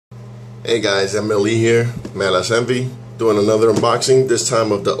Hey guys, MLE here, Malas Envy, doing another unboxing, this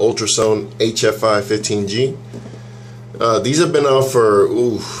time of the Ultrasone HFI-15G. These have been out for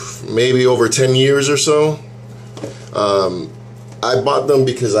maybe over 10 years or so. I bought them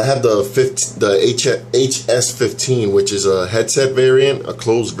because I have the HS15, which is a headset variant, a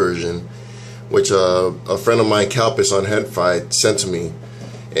closed version, which a friend of mine, Calpis on HeadFi, sent to me.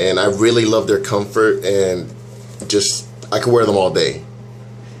 And I really love their comfort, and just I could wear them all day.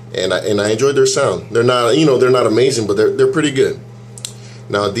 And I enjoyed their sound. They're not, they're not amazing, but they're pretty good.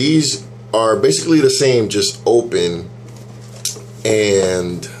 Now these are basically the same, just open,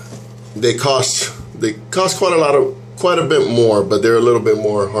 and they cost quite a bit more, but they're a little bit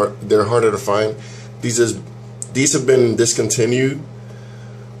more they're harder to find. These have been discontinued.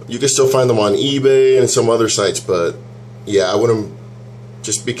 You can still find them on eBay and some other sites, but yeah, I wouldn't.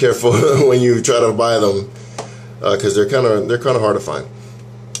 Just be careful when you try to buy them, because they're kind of hard to find.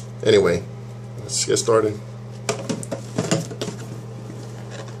 Anyway, let's get started.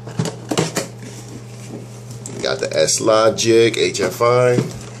 Got the S-Logic HFI.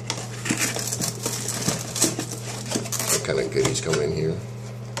 What kind of goodies come in here?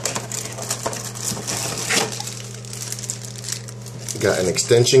 Got an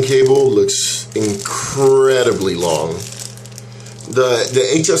extension cable, looks incredibly long. The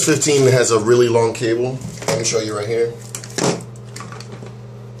HS15 has a really long cable. Let me show you right here.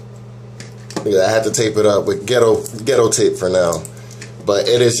 I had to tape it up with ghetto tape for now, but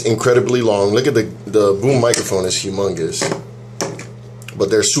it is incredibly long. Look at the boom microphone is humongous,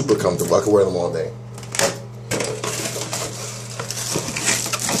 but they're super comfortable. I can wear them all day.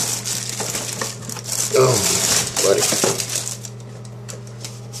 Oh, buddy.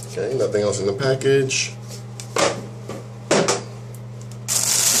 Okay, nothing else in the package.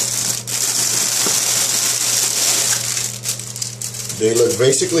 They look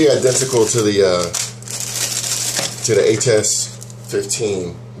basically identical to the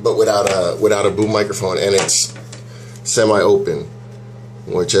HS15, but without a boom microphone, and it's semi-open.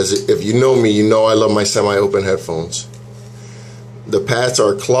 Which, if you know me, you know I love my semi-open headphones. The pads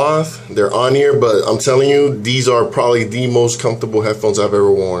are cloth; they're on ear, but I'm telling you, these are probably the most comfortable headphones I've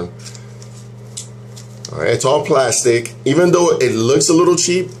ever worn. All right, it's all plastic. Even though it looks a little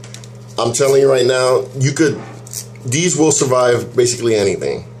cheap, I'm telling you right now, these will survive basically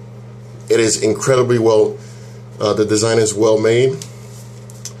anything. It is incredibly well, the design is well made.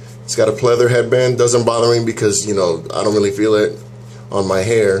 It's got a pleather headband. Doesn't bother me because, I don't really feel it on my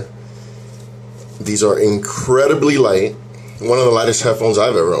hair. These are incredibly light. One of the lightest headphones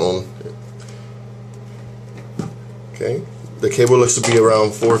I've ever owned. Okay, the cable looks to be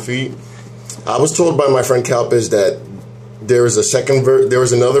around 4 feet. I was told by my friend Calpis that there is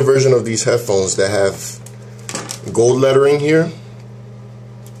another version of these headphones that have gold lettering here,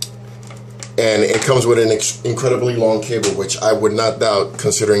 and it comes with an incredibly long cable, which I would not doubt,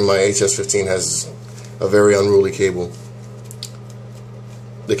 considering my HS15 has a very unruly cable.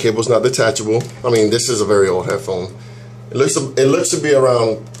 The cable's not detachable. I mean, this is a very old headphone. It looks to be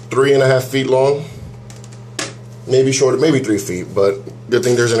around 3.5 feet long, maybe shorter, maybe 3 feet, but good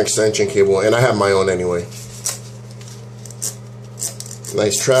thing there's an extension cable, and I have my own anyway.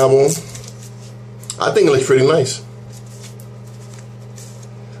 Nice travel. I think it looks pretty nice.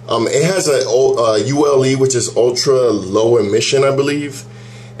 It has a ULE, which is ultra low emission, I believe,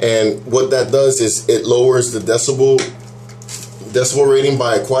 and what that does is it lowers the decibel rating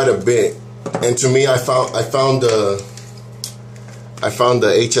by quite a bit. And to me, I found the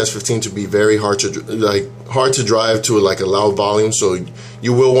HS15 to be very hard to drive to like a loud volume. So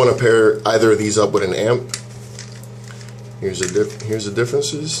you will want to pair either of these up with an amp. Here's the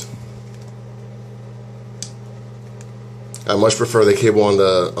differences. I much prefer the cable on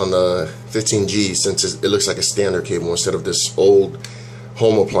the 15G, since it looks like a standard cable instead of this old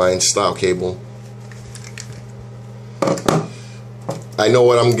home appliance style cable. I know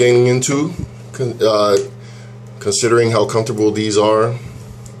what I'm getting into, considering how comfortable these are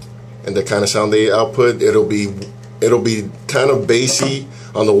and the kind of sound they output. It'll be kind of bassy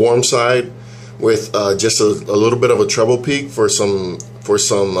on the warm side, with just a little bit of a treble peak for some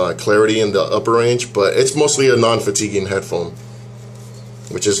clarity in the upper range, but it's mostly a non-fatiguing headphone,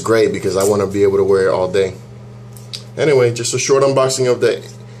 which is great because I want to be able to wear it all day. Anyway, just a short unboxing of the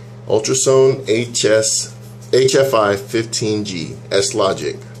Ultrasone HFI-15G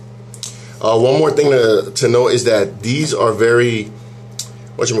S-Logic. One more thing to note is that these are very,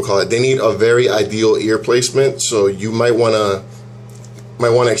 they need a very ideal ear placement, so you might want to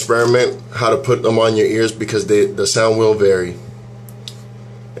experiment how to put them on your ears, because the sound will vary.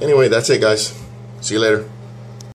 Anyway, that's it, guys. See you later.